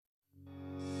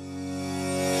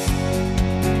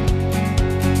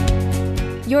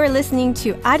You're listening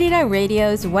to Arira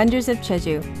Radio's Wonders of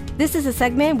Jeju. This is a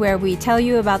segment where we tell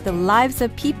you about the lives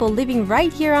of people living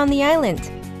right here on the island.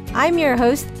 I'm your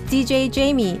host, DJ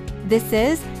Jamie. This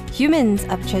is Humans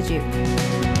of Jeju.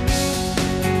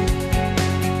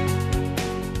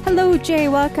 Hello, Jay.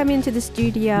 Welcome into the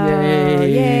studio.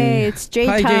 Yay, it's Jay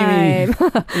Hi, time.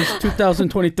 Jamie. It's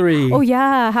 2023. Oh,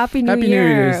 yeah. Happy New Happy Year.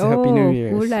 New Year's. Happy New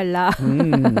Year's. Ooh la la.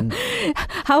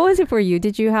 How was it for you?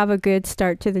 Did you have a good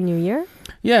start to the new year?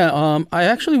 Yeah, I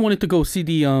actually wanted to go see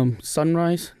the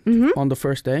sunrise on the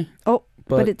first day. Oh,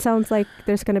 but it sounds like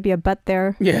there's going to be a but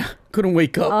there. Yeah, couldn't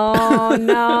wake up. Oh,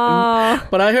 no.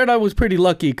 But I heard I was pretty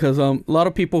lucky because a lot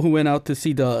of people who went out to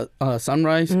see the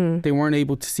sunrise, they weren't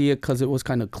able to see it because it was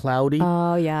kind of cloudy.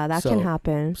 Oh, yeah, that can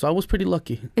happen. So I was pretty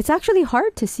lucky. It's actually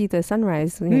hard to see the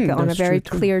sunrise on a very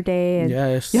clear day. And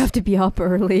yes. You have to be up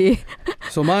early.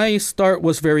 So my start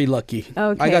was very lucky.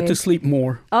 Okay. I got to sleep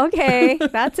more. Okay,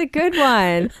 that's a good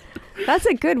one. That's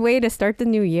a good way to start the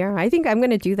new year. I think I'm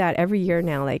going to do that every year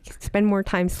now, like spend more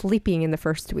time sleeping in the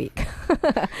first week.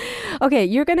 Okay,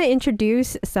 you're going to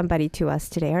introduce somebody to us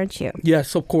today, aren't you?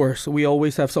 Yes, of course. We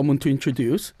always have someone to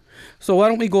introduce. So why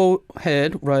don't we go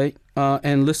ahead,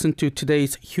 and listen to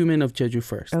today's Human of Jeju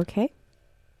first. Okay.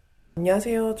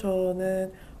 안녕하세요.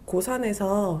 저는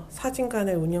고산에서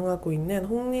사진관을 운영하고 있는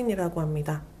홍린이라고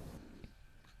합니다.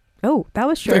 Oh, that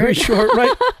was short. Very short,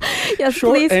 right? Yes,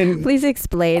 short please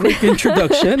explain. Quick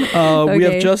introduction. Okay. We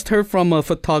have just heard from a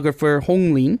photographer,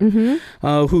 Hong Lin,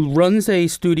 who runs a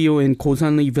studio in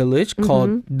Gosanli village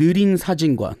called 느린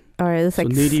사진관. All right, it's like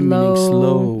느린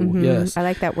slow. meaning slow. Yes. I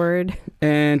like that word.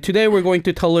 And today we're going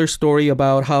to tell her story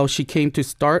about how she came to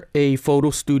start a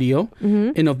photo studio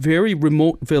in a very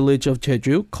remote village of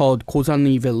Jeju called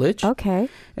Gosanli village. Okay.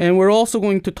 And we're also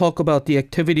going to talk about the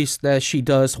activities that she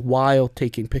does while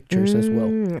taking pictures as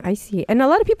well. I see. And a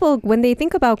lot of people, when they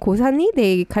think about Gosanli,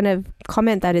 they kind of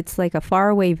comment that it's like a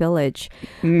faraway village,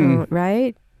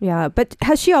 right? Yeah. But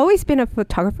has she always been a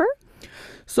photographer?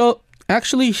 So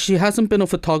actually, she hasn't been a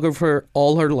photographer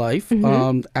all her life.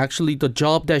 Actually, the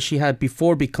job that she had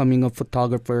before becoming a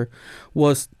photographer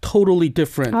was totally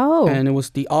different. Oh. And it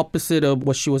was the opposite of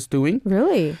what she was doing.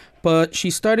 Really? But she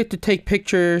started to take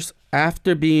pictures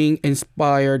after being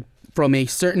inspired from a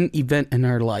certain event in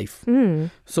her life.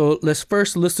 So let's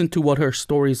first listen to what her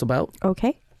story is about.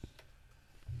 Okay.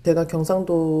 제가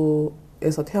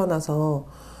경상도에서 태어나서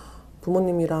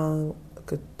부모님이랑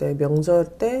그때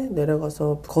명절 때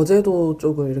내려가서 거제도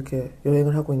쪽을 이렇게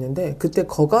여행을 하고 있는데 그때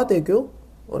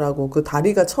거가대교라고 그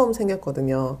다리가 처음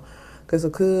생겼거든요. 그래서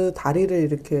그 다리를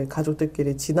이렇게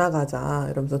가족들끼리 지나가자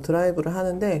이러면서 드라이브를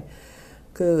하는데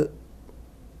그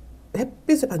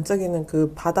햇빛에 반짝이는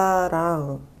그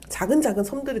바다랑 작은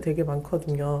섬들이 되게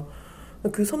많거든요.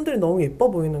 그 섬들이 너무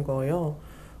예뻐 보이는 거예요.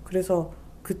 그래서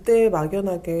그때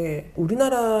막연하게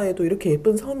우리나라에도 이렇게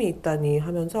예쁜 섬이 있다니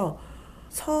하면서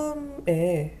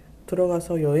섬에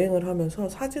들어가서 여행을 하면서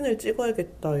사진을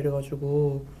찍어야겠다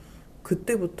이래가지고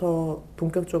그때부터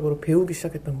본격적으로 배우기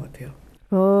시작했던 것 같아요.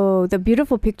 Oh, the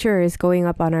beautiful picture is going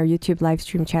up on our YouTube live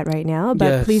stream chat right now, but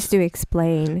Yes. please do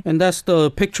explain. And that's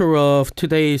the picture of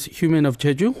today's Human of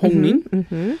Jeju, Hong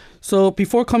Lin. So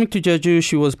before coming to Jeju,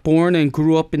 she was born and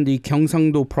grew up in the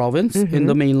Gyeongsangdo province in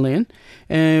the mainland.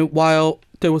 And while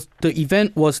the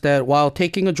event was that while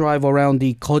taking a drive around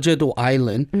the Gojedo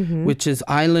Island, which is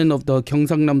island of the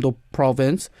Gyeongsangnam-do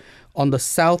province on the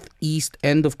southeast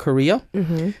end of Korea,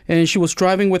 and she was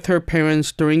driving with her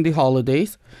parents during the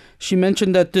holidays, she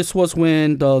mentioned that this was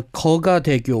when the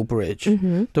Goga-daegyo Bridge,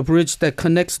 the bridge that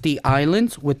connects the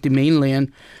islands with the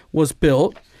mainland, was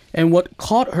built. And what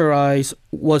caught her eyes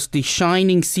was the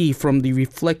shining sea from the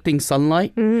reflecting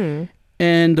sunlight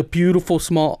and the beautiful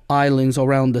small islands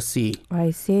around the sea. I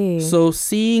see. So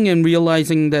seeing and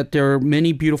realizing that there are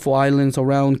many beautiful islands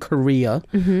around Korea,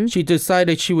 she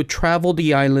decided she would travel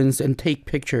the islands and take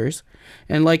pictures.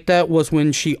 And like that was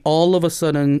when she all of a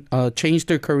sudden changed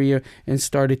her career and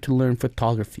started to learn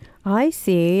photography. I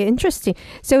see. Interesting.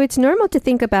 So it's normal to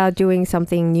think about doing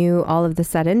something new all of a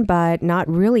sudden, but not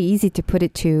really easy to put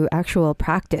it to actual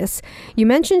practice. You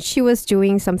mentioned she was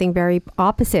doing something very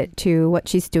opposite to what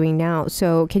she's doing now.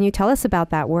 So can you tell us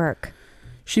about that work?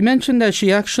 She mentioned that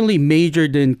she actually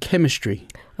majored in chemistry.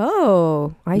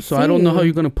 Oh, I see. So I don't know how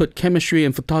you're going to put chemistry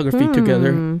and photography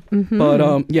together.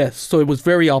 But yes, so it was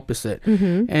very opposite.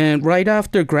 And right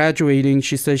after graduating,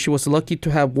 she said she was lucky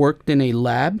to have worked in a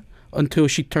lab until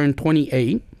she turned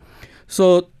 28.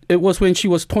 So it was when she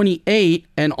was 28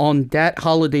 and on that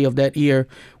holiday of that year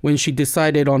when she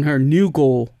decided on her new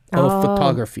goal of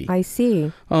photography. I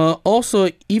see. Also,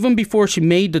 even before she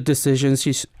made the decision,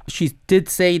 she did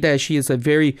say that she is a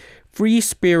very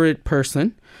free-spirit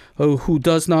person who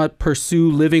does not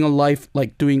pursue living a life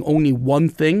like doing only one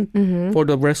thing for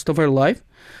the rest of her life.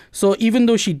 So even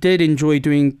though she did enjoy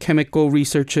doing chemical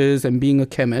researches and being a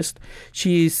chemist,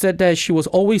 she said that she was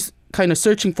always kind of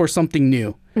searching for something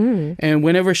new. And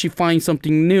whenever she finds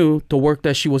something new, the work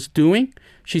that she was doing,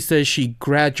 she says she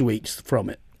graduates from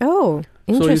it. Oh,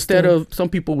 interesting. So instead of, some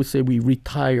people would say we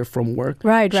retire from work.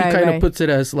 Right, she right, kind right. of puts it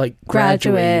as like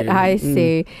Graduate, graduating. I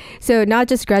see. So not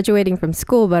just graduating from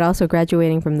school, but also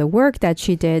graduating from the work that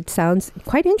she did sounds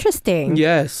quite interesting.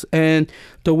 Yes, and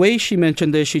the way she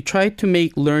mentioned this, she tried to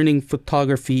make learning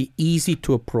photography easy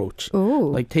to approach.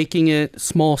 Ooh. Like taking it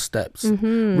small steps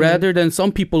rather than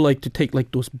some people like to take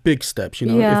like those big steps. You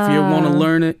know, if you want to Yeah.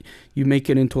 learn it, you make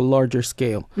it into a larger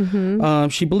scale.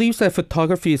 She believes that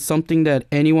photography is something that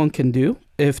anyone can do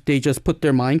if they just put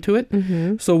their mind to it.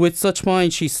 So with such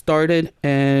mind, she started,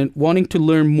 and wanting to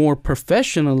learn more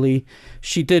professionally,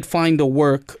 she did find the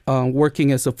work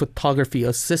working as a photography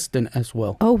assistant as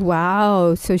well. Oh,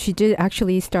 wow. So she did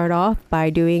actually start off by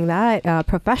doing that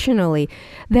professionally.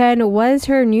 Then was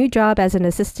her new job as an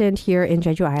assistant here in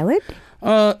Jeju Island?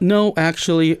 No,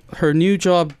 actually, her new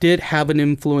job did have an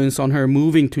influence on her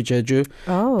moving to Jeju,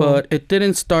 Oh. but it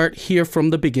didn't start here from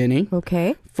the beginning.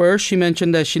 Okay. First, she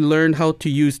mentioned that she learned how to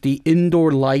use the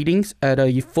indoor lightings at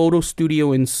a photo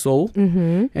studio in Seoul.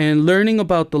 And learning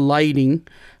about the lighting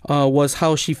was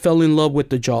how she fell in love with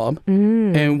the job.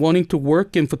 And wanting to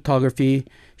work in photography,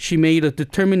 she made a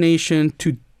determination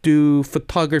to do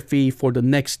photography for the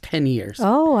next 10 years.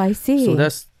 Oh, I see. So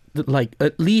that's like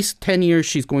at least 10 years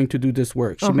she's going to do this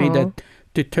work. She made that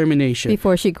determination.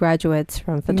 Before she graduates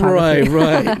from photography.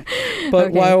 Right. But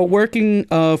Okay. while working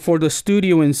for the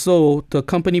studio in Seoul, the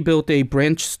company built a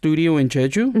branch studio in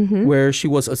Jeju where she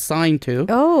was assigned to.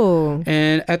 Oh.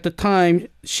 And at the time,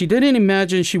 she didn't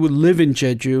imagine she would live in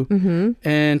Jeju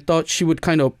and thought she would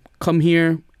kind of come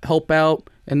here, help out,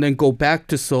 and then go back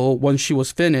to Seoul once she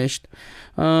was finished.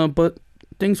 But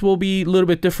things will be a little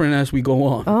bit different as we go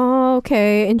on. Oh,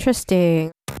 okay.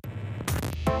 Interesting.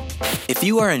 If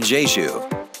you are in Jeju,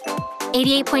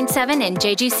 88.7 in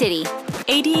Jeju City.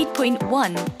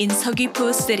 88.1 in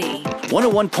Seogwipo City.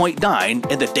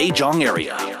 101.9 in the Daejeong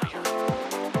area.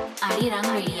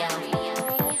 Arirang Radio.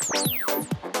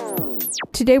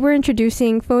 Today we're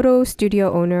introducing photo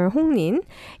studio owner Hong Lin,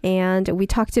 and we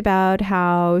talked about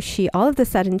how she all of a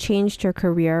sudden changed her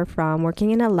career from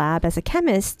working in a lab as a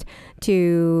chemist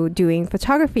to doing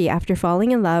photography after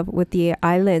falling in love with the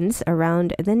islands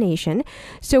around the nation.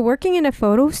 So working in a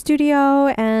photo studio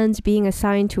and being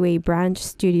assigned to a branch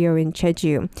studio in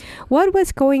Jeju. What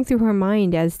was going through her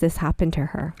mind as this happened to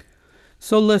her?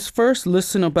 So let's first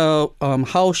listen about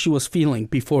how she was feeling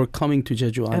before coming to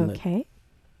Jeju Island. Okay.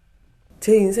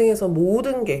 제 인생에서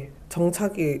모든 게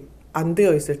정착이 안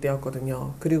되어 있을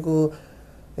때였거든요. 그리고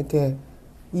이렇게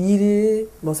일,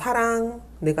 뭐 사랑,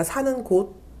 내가 사는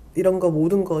곳 이런 거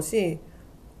모든 것이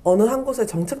어느 한 곳에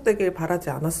정착되길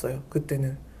바라지 않았어요.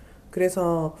 그때는.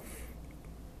 그래서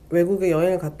외국에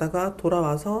여행을 갔다가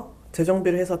돌아와서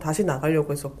재정비를 해서 다시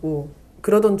나가려고 했었고,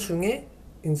 그러던 중에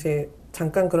이제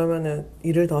잠깐 그러면은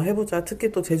일을 더 해보자.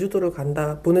 특히 또 제주도를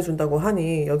보내준다고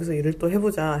하니 여기서 일을 또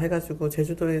해보자 해가지고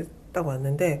제주도에 딱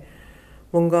왔는데,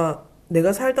 뭔가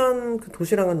내가 살던 그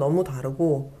도시랑은 너무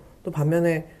다르고, 또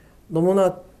반면에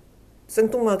너무나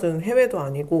생뚱맞은 해외도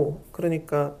아니고,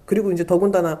 그러니까, 그리고 이제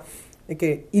더군다나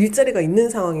이렇게 일자리가 있는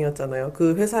상황이었잖아요.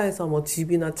 그 회사에서 뭐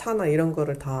집이나 차나 이런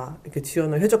거를 다 이렇게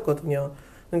지원을 해줬거든요.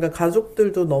 그러니까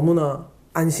가족들도 너무나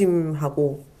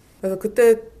안심하고, 그래서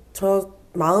그때 저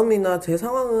마음이나 제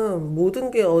상황은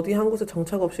모든 게 어디 한 곳에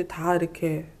정착 없이 다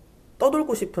이렇게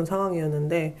떠돌고 싶은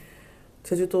상황이었는데,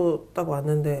 제주도 딱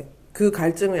왔는데 그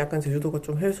갈증을 약간 제주도가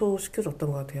좀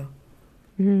해소시켜줬던 것 같아요.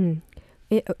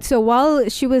 So while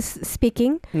she was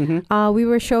speaking, we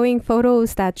were showing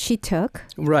photos that she took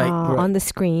Right. on the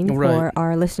screen for Right.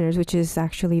 our listeners, which is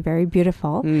actually very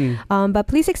beautiful. But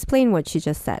please explain what she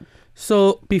just said.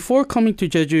 So before coming to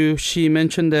Jeju, she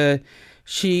mentioned that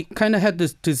she kind of had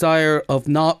this desire of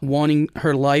not wanting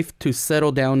her life to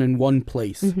settle down in one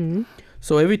place.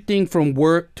 So everything from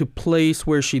work to place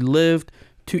where she lived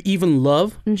to even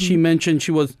love, she mentioned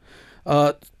she was,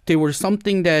 there was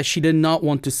something that she did not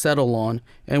want to settle on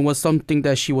and was something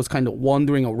that she was kind of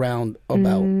wandering around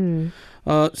about.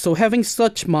 So having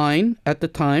such mind at the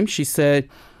time, she said,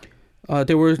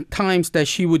 There were times that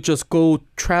she would just go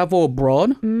travel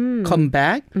abroad, come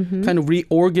back, kind of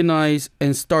reorganize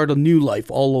and start a new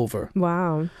life all over.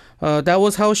 Wow. That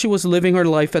was how she was living her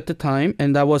life at the time,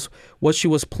 and that was what she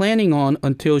was planning on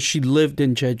until she lived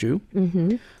in Jeju.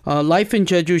 Life in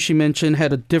Jeju, she mentioned,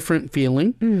 had a different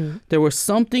feeling. There was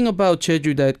something about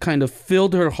Jeju that kind of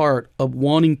filled her heart of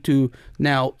wanting to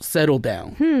now settle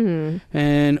down.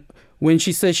 And when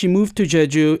she said she moved to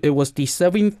Jeju, it was the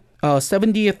 70th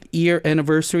year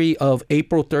anniversary of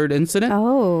April 3rd incident.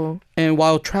 Oh. And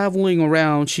while traveling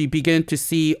around, she began to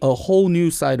see a whole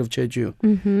new side of Jeju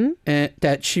and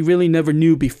that she really never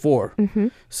knew before.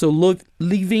 So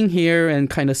leaving here and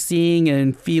kind of seeing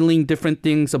and feeling different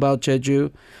things about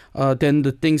Jeju than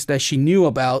the things that she knew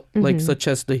about, like such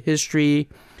as the history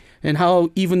and how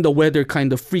even the weather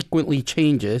kind of frequently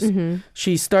changes.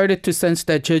 She started to sense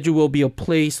that Jeju will be a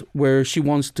place where she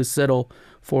wants to settle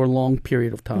for a long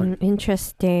period of time.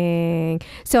 Interesting.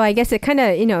 So I guess it kind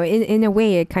of, in a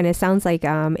way, it kind of sounds like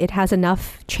it has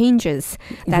enough changes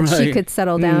that she Right. could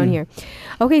settle down here.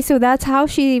 Okay, so that's how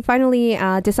she finally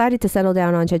decided to settle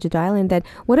down on Jeju Island. Then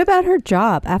what about her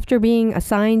job after being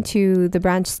assigned to the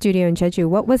branch studio in Jeju?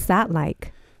 What was that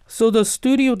like? So the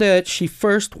studio that she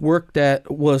first worked at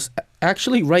was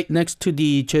actually right next to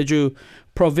the Jeju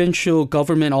provincial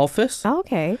government office. Oh,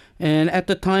 okay. And at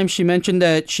the time, she mentioned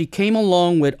that she came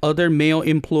along with other male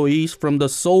employees from the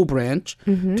Seoul branch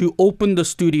to open the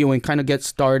studio and kind of get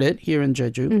started here in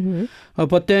Jeju.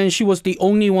 But then she was the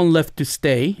only one left to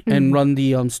stay and run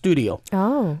the studio.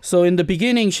 Oh. So in the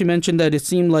beginning, she mentioned that it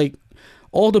seemed like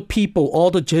all the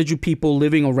Jeju people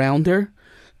living around her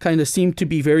kind of seemed to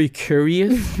be very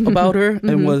curious about her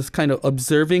and was kind of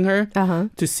observing her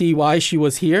to see why she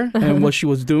was here and what she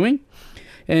was doing.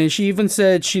 And she even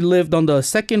said she lived on the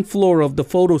second floor of the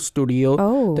photo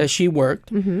studio that she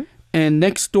worked. And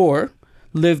next door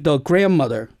lived a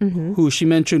grandmother who she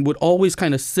mentioned would always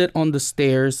kind of sit on the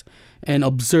stairs and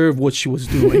observe what she was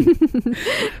doing.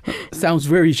 Sounds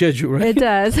very Jeju, right? It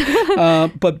does.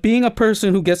 But being a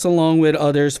person who gets along with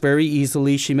others very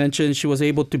easily, she mentioned she was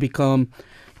able to become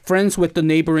friends with the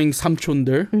neighboring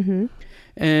samchun들.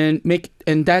 And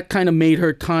that kind of made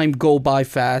her time go by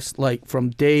fast, like from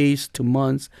days to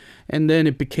months, and then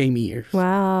it became years.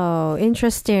 Wow,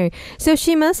 interesting. So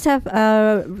she must have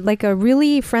like a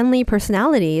really friendly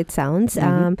personality, it sounds.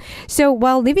 So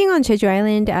while living on Jeju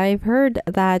Island, I've heard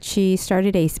that she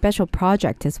started a special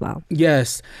project as well.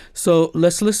 Yes. So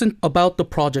let's listen about the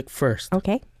project first.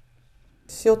 Okay.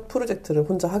 시옷 프로젝트를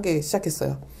혼자 하기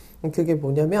시작했어요. 그게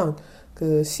뭐냐면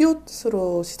그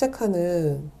시옷으로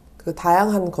시작하는 그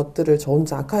다양한 것들을 저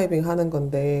혼자 아카이빙 하는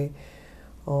건데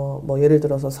뭐 예를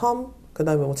들어서 섬,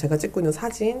 그다음에 뭐 제가 찍고 있는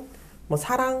사진, 뭐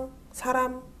사랑,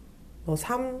 사람, 뭐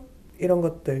삶 이런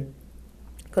것들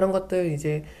그런 것들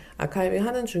이제 아카이빙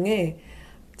하는 중에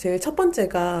제일 첫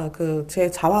번째가 그 제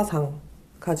자화상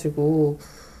가지고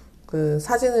그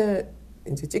사진을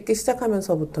이제 찍기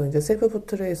시작하면서부터 이제 셀프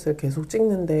포트레이트를 계속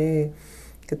찍는데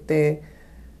그때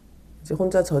이제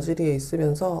혼자 저지리에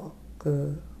있으면서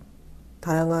그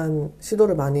다양한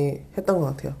시도를 많이 했던 것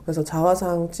같아요. 그래서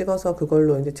자화상 찍어서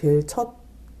그걸로 이제 제일 첫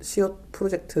시옷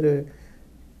프로젝트를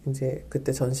이제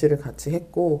그때 전시를 같이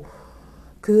했고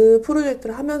그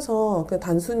프로젝트를 하면서 그냥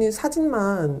단순히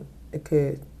사진만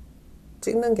이렇게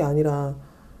찍는 게 아니라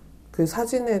그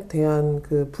사진에 대한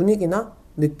그 분위기나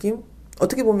느낌?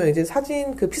 어떻게 보면 이제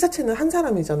사진 그 피사체는 한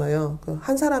사람이잖아요. 그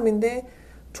한 사람인데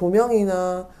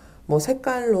조명이나 뭐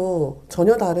색깔로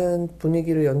전혀 다른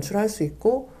분위기를 연출할 수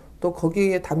있고 또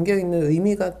거기에 담겨있는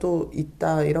의미가 또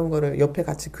있다 이런 거를 옆에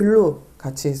같이 글로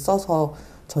같이 써서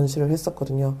전시를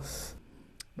했었거든요.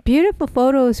 Beautiful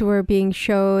photos were being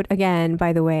showed again,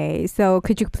 by the way. So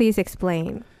could you please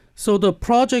explain? So the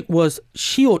project was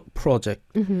Shiot Project,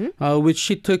 which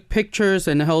she took pictures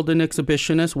and held an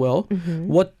exhibition as well.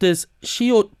 What this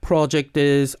Shiot Project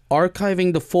is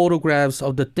archiving the photographs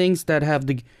of the things that have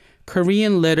the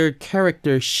Korean letter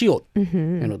character Shiot.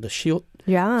 You know, the Shiot?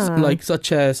 Yeah. Like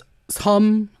such as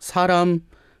섬, 사람,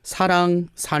 사랑,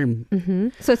 삶.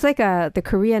 So it's like the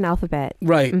Korean alphabet.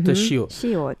 Right, the Shiot.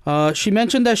 Shiot. She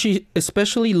mentioned that she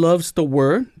especially loves the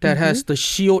word that has the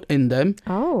Shiot in them.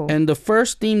 Oh. And the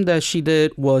first theme that she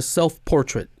did was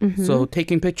self-portrait. So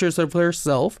taking pictures of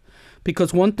herself.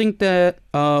 Because one thing that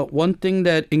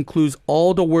includes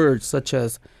all the words such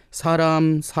as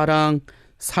사람, 사랑,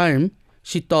 삶,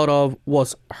 she thought of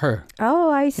was her. Oh,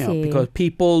 I see. You know, because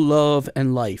people, love,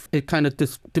 and life. It kind of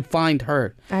defined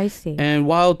her. I see. And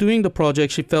while doing the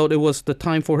project, she felt it was the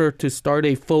time for her to start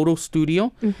a photo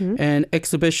studio and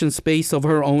exhibition space of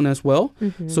her own as well.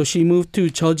 So she moved to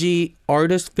Jeju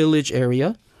Artist Village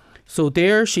area. So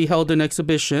there she held an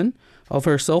exhibition of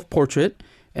her self-portrait.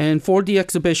 And for the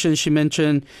exhibition, she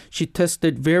mentioned she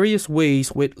tested various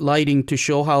ways with lighting to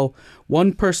show how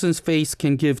one person's face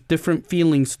can give different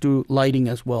feelings through lighting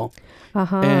as well.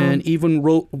 And even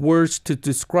wrote words to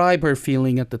describe her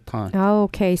feeling at the time. Oh,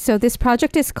 okay. So this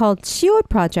project is called 시옷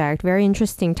Project. Very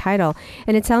interesting title.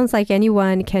 And it sounds like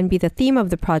anyone can be the theme of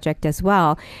the project as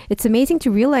well. It's amazing to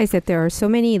realize that there are so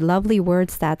many lovely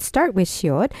words that start with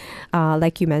시옷.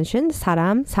 Like you mentioned,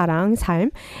 사람, 사랑,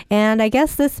 삶. And I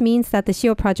guess this means that the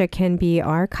시옷 Project can be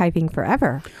archiving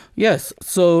forever. Yes.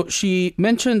 So she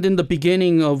mentioned in the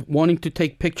beginning of wanting to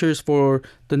take pictures for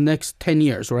the next 10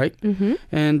 years, right?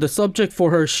 And the subject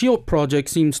for her 시옷 project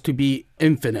seems to be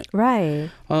infinite. Right.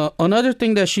 Another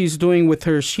thing that she's doing with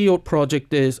her 시옷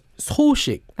project is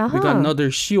소식. We got another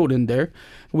시옷 in there,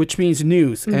 which means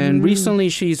news. And recently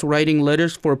she's writing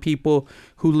letters for people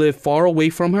who live far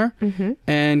away from her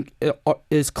and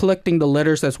is collecting the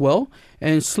letters as well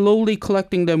and slowly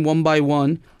collecting them one by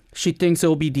one. She thinks it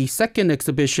will be the second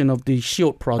exhibition of the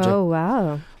시옷 project. Oh,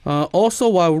 wow. Also,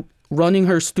 while running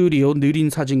her studio, 느린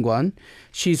사진관,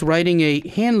 she's writing a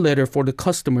hand letter for the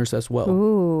customers as well.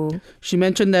 Ooh. She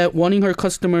mentioned that wanting her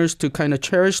customers to kind of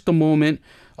cherish the moment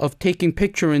of taking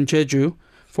picture in Jeju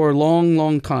for a long,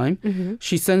 long time,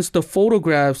 she sends the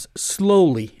photographs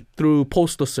slowly through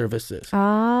postal services.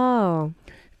 Oh.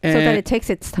 So that it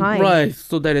takes its time. Right,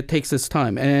 so that it takes its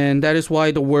time. And that is why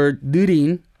the word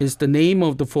느린 is the name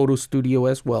of the photo studio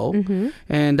as well.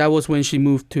 And that was when she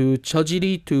moved to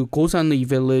Jeolliri, to Gosanli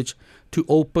village, to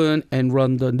open and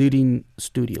run the 느린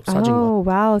studio. Oh,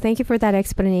 wow. Thank you for that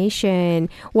explanation.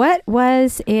 What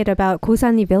was it about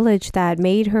Gosanli village that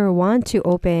made her want to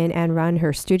open and run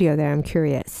her studio there? I'm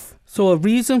curious. So a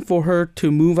reason for her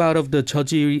to move out of the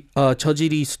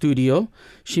Jeolliri studio,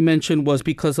 she mentioned, was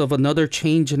because of another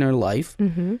change in her life.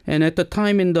 And at the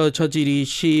time in the Jeolliri,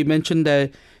 she mentioned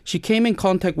that she came in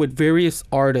contact with various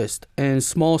artists and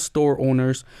small store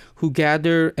owners who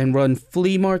gather and run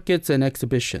flea markets and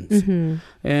exhibitions.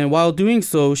 And while doing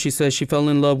so, she says she fell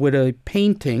in love with a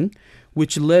painting,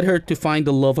 which led her to find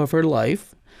the love of her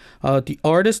life. The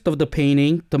artist of the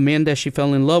painting, the man that she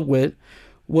fell in love with,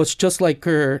 was just like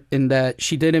her in that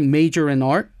she didn't major in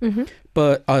art,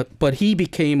 but he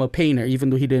became a painter even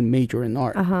though he didn't major in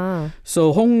art.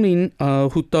 So Honglin,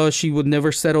 who thought she would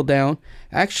never settle down,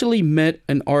 actually met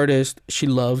an artist she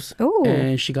loves,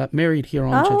 and she got married here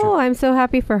on Jeju. Oh, I'm so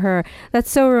happy for her.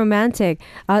 That's so romantic.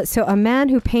 So a man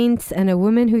who paints and a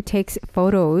woman who takes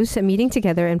photos meeting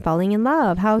together and falling in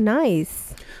love. How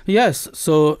nice. Yes,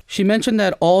 so she mentioned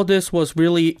that all this was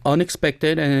really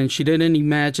unexpected and she didn't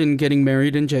imagine getting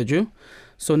married in Jeju.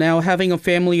 So now having a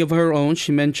family of her own,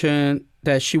 she mentioned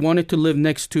that she wanted to live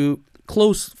next to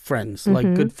close friends,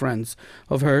 like good friends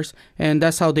of hers. And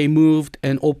that's how they moved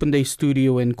and opened a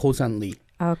studio in Gosanli.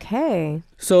 Okay.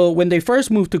 So when they first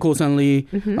moved to Gosanli,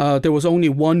 there was only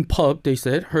one pub, they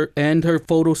said, her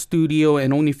photo studio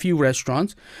and only few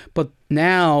restaurants. But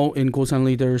now in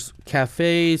Gosanli, there's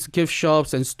cafes, gift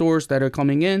shops, and stores that are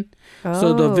coming in.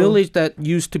 So the village that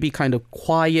used to be kind of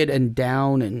quiet and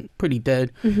down and pretty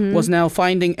dead was now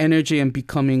finding energy and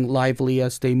becoming lively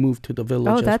as they moved to the village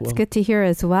as well. Oh, that's good to hear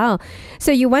as well.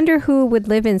 So you wonder who would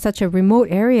live in such a remote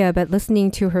area, but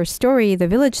listening to her story, the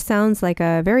village sounds like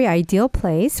a very ideal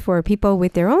place for people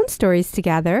with their own stories to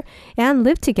gather and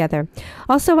live together.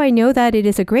 Also, I know that it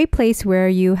is a great place where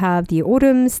you have the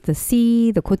Orums, the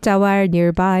sea, the Gotjawar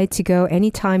nearby to go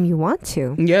anytime you want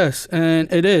to. Yes,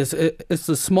 and it is. It's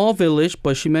a small village,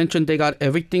 but she mentioned they got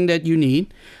everything that you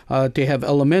need. They have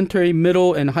elementary,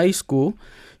 middle, and high school.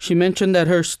 She mentioned that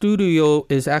her studio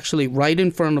is actually right in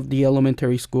front of the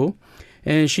elementary school.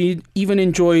 And she even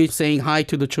enjoys saying hi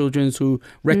to the children who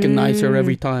recognize her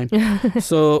every time.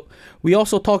 So we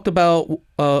also talked about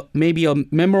maybe a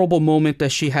memorable moment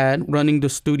that she had running the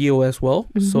studio as well.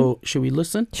 So should we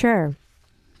listen? Sure.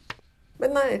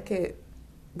 맨날 이렇게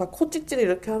막 콧찍질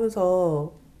이렇게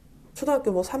하면서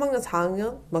초등학교 뭐 3학년,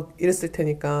 4학년 막 이랬을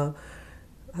테니까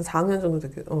한 4학년 정도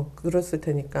되게 그랬을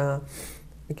테니까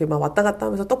이렇게 막 왔다 갔다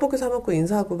하면서 떡볶이 사 먹고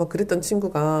인사하고 막 그랬던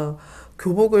친구가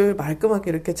교복을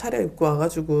말끔하게 이렇게 차려입고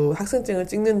와가지고 학생증을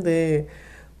찍는데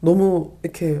너무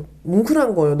이렇게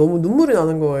뭉클한 거예요. 너무 눈물이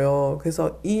나는 거예요.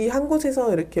 그래서 이 한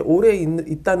곳에서 이렇게 오래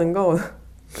있다는 거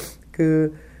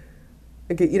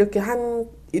이렇게 한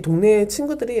이 동네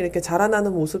친구들이 이렇게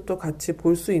자라나는 모습도 같이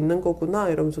볼 수 있는 거구나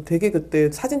이러면서 되게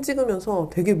그때 사진 찍으면서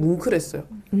되게 뭉클했어요.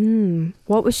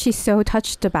 What was she so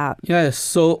touched about? Yes,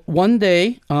 so one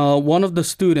day, one of the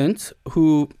students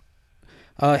who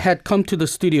had come to the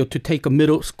studio to take a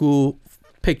middle school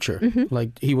picture.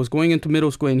 Like he was going into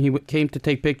middle school and he came to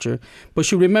take picture. But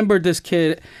she remembered this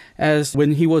kid as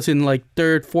when he was in like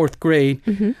 3rd, 4th grade,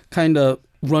 kind of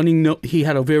running. He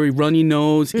had a very runny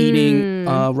nose, eating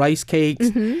rice cakes.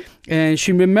 And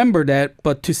she remembered that,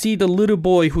 but to see the little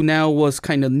boy who now was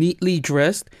kind of neatly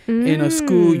dressed in a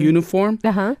school uniform,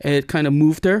 it kind of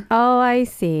moved her. Oh, I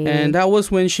see. And that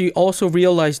was when she also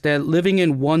realized that living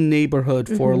in one neighborhood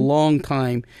for a long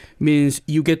time means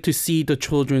you get to see the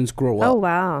children grow up. Oh,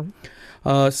 wow.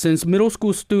 Since middle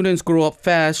school students grow up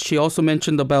fast, she also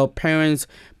mentioned about parents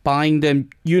buying them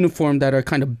uniform that are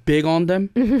kind of big on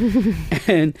them.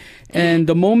 and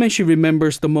the moment she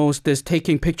remembers the most is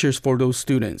taking pictures for those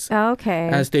students. Okay.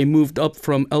 As they moved up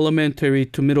from elementary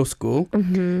to middle school.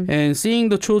 And seeing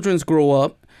the children grow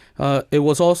up, it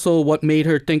was also what made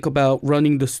her think about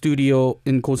running the studio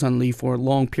in Gosanli for a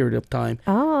long period of time.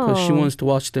 Because she wants to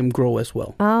watch them grow as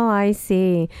well. Oh, I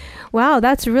see. Wow,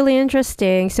 that's really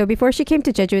interesting. So before she came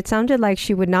to Jeju, it sounded like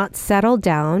she would not settle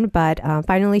down, but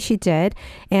finally she did.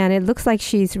 And it looks like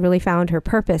she's really found her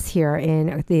purpose here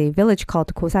in the village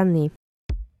called Gosanli.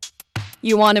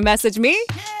 You want to message me?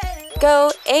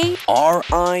 Go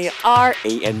RIRANG.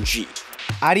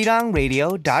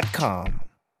 ArirangRadio.com.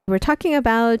 We're talking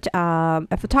about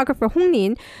a photographer, Hong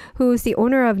Lin, who's the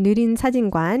owner of Nurin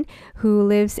Sajingwan, who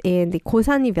lives in the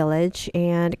Gosanli village.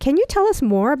 And can you tell us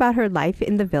more about her life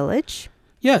in the village?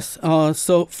 Yes.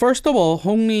 So first of all,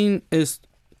 Hong Lin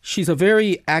she's a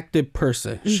very active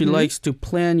person. She likes to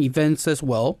plan events as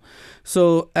well.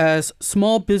 So as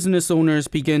small business owners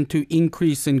began to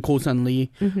increase in Gosanli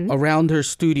around her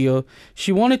studio,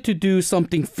 she wanted to do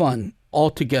something fun all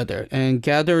together and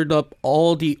gathered up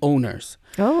all the owners.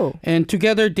 Oh. And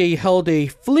together they held a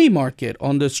flea market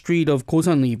on the street of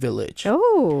Gosanli village.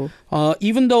 Oh.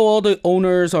 Even though all the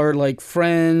owners are like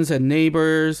friends and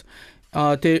neighbors,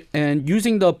 and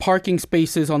using the parking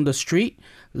spaces on the street,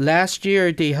 last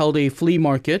year they held a flea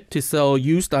market to sell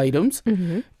used items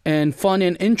and fun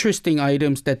and interesting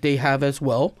items that they have as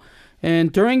well.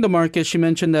 And during the market, she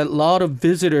mentioned that a lot of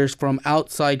visitors from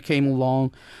outside came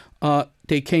along.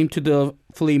 They came to the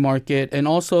flea market, and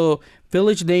also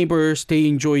village neighbors, they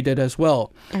enjoyed it as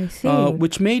well. I see.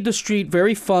 Which made the street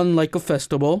very fun, like a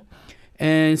festival.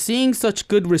 And seeing such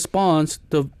good response,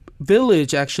 the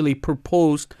village actually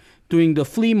proposed doing the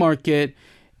flea market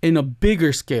in a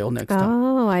bigger scale next time.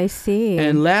 Oh, I see.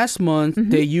 And last month,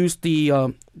 they used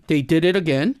they did it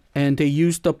again, and they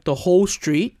used up the whole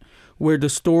street where the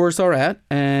stores are at,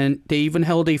 and they even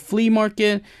held a flea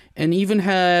market and even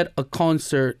had a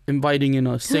concert inviting in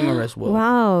a singer as well.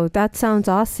 Wow, that sounds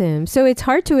awesome. So it's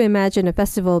hard to imagine a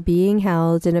festival being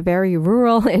held in a very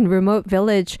rural and remote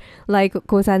village like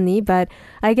Gosanli, but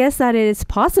I guess that it is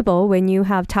possible when you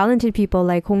have talented people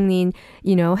like Hong Lin,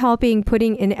 helping,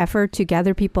 putting in effort to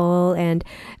gather people, and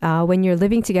when you're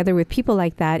living together with people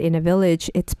like that in a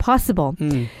village, it's possible.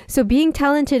 So being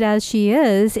talented as she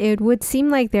is, it would seem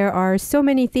like there are so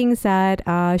many things that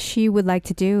she would like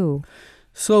to do.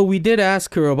 So we did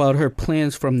ask her about her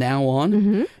plans from now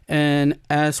on. And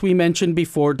as we mentioned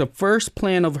before, the first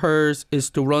plan of hers is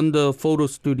to run the photo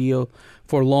studio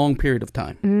for a long period of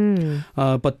time.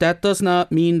 But that does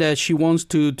not mean that she wants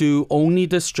to do only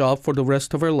this job for the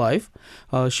rest of her life.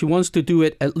 She wants to do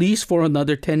it at least for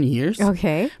another 10 years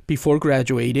before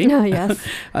graduating. Yes.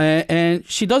 And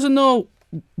she doesn't know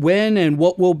when and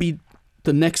what will be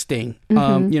the next thing,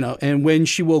 and when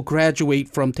she will graduate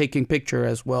from taking picture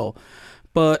as well.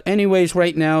 But anyways,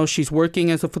 right now she's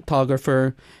working as a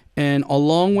photographer, and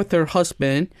along with her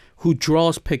husband, who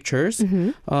draws pictures,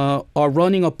 are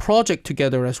running a project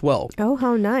together as well. Oh,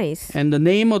 how nice. And the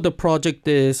name of the project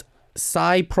is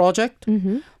Sai Project.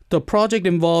 The project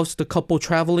involves the couple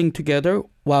traveling together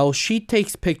while she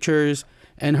takes pictures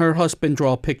and her husband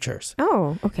draw pictures.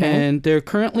 Oh, okay. And they're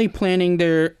currently planning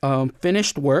their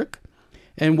finished work.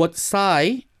 And what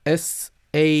Sai,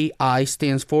 SAI,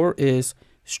 stands for is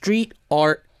Street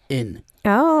Art In.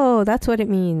 Oh, that's what it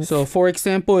means. So, for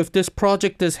example, if this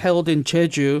project is held in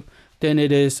Jeju, then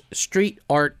it is Street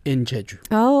Art in Jeju.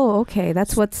 Oh, okay.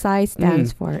 That's what Psy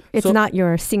stands for. It's not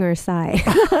your singer Psy.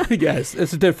 Yes,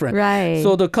 it's different. Right.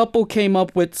 So the couple came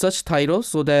up with such titles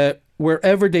so that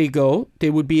wherever they go, they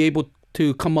would be able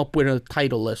to come up with a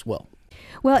title as well.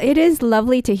 Well, it is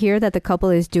lovely to hear that the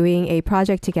couple is doing a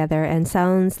project together and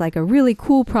sounds like a really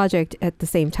cool project at the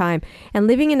same time. And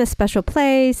living in a special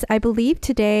place, I believe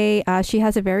today she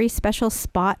has a very special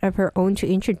spot of her own to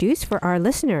introduce for our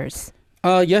listeners.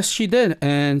 Yes, she did.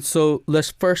 And so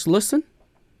let's first listen.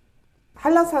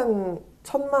 한라산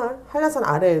천마, 한라산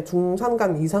아래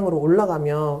중산간 이상으로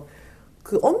올라가면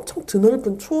그 엄청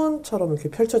드넓은 초원처럼 이렇게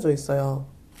펼쳐져 있어요.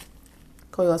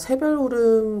 거기가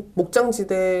새별오름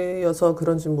목장지대여서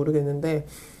그런지 모르겠는데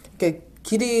이렇게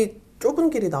길이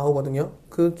좁은 길이 나오거든요.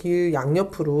 그 길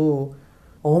양옆으로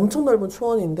엄청 넓은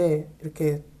초원인데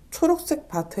이렇게 초록색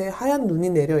밭에 하얀 눈이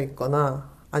내려 있거나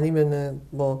아니면은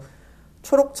뭐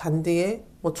초록 잔디에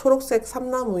뭐 초록색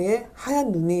삼나무에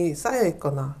하얀 눈이 쌓여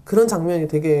있거나 그런 장면이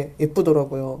되게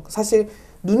예쁘더라고요. 사실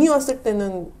눈이 왔을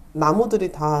때는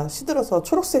나무들이 다 시들어서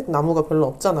초록색 나무가 별로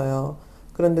없잖아요.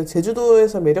 그런데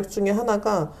제주도에서 매력 중에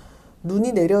하나가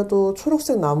눈이 내려도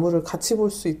초록색 나무를 같이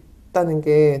볼 수 있다는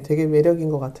게 되게 매력인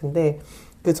것 같은데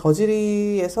그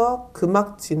저지리에서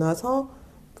금악 지나서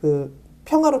그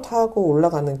평화로 타고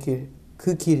올라가는 길,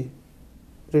 그 길을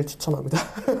추천합니다.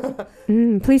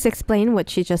 Please explain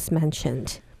what she just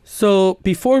mentioned. So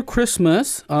before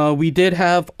Christmas, we did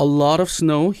have a lot of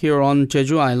snow here on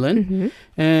Jeju Island.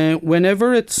 And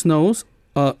whenever it snows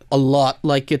a lot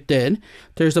like it did,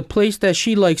 there's a place that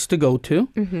she likes to go to.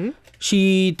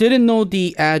 She didn't know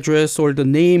the address or the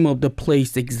name of the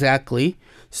place exactly.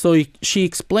 So she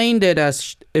explained it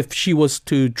as if she was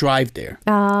to drive there,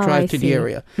 drive to the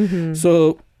area.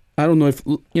 So I don't know if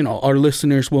our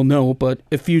listeners will know, but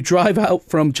if you drive out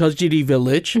from Jeojiri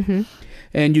Village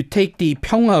and you take the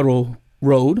Pyeongaro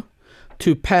Road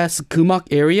to pass Gumak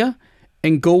area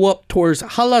and go up towards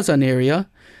Halasan area,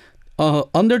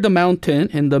 under the mountain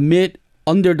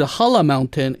under the Hala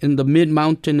mountain in the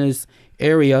mid-mountainous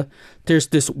area, there's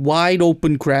this wide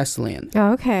open grassland.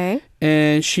 Oh, okay.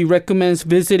 And she recommends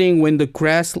visiting when the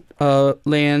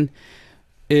grassland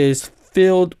is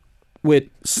filled with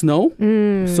snow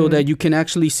so that you can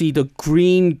actually see the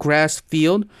green grass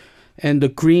field and the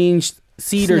green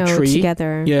cedar Snow tree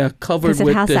together. Yeah, covered Because it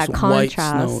with has this that white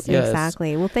contrast. snow. Yes.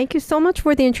 Exactly. Well, thank you so much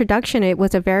for the introduction. It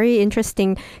was a very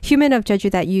interesting human of Jeju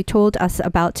that you told us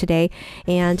about today.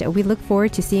 And we look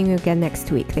forward to seeing you again next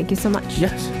week. Thank you so much.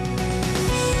 Yes.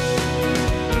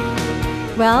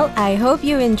 Well, I hope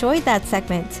you enjoyed that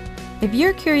segment. If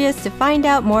you're curious to find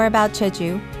out more about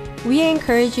Jeju, we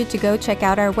encourage you to go check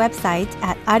out our website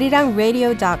at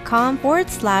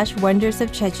arirangradio.com/Wonders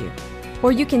of Jeju.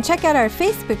 Or you can check out our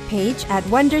Facebook page at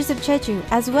Wonders of Jeju,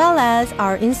 as well as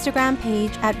our Instagram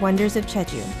page at Wonders of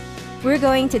Jeju. We're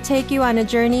going to take you on a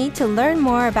journey to learn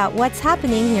more about what's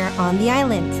happening here on the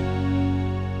island.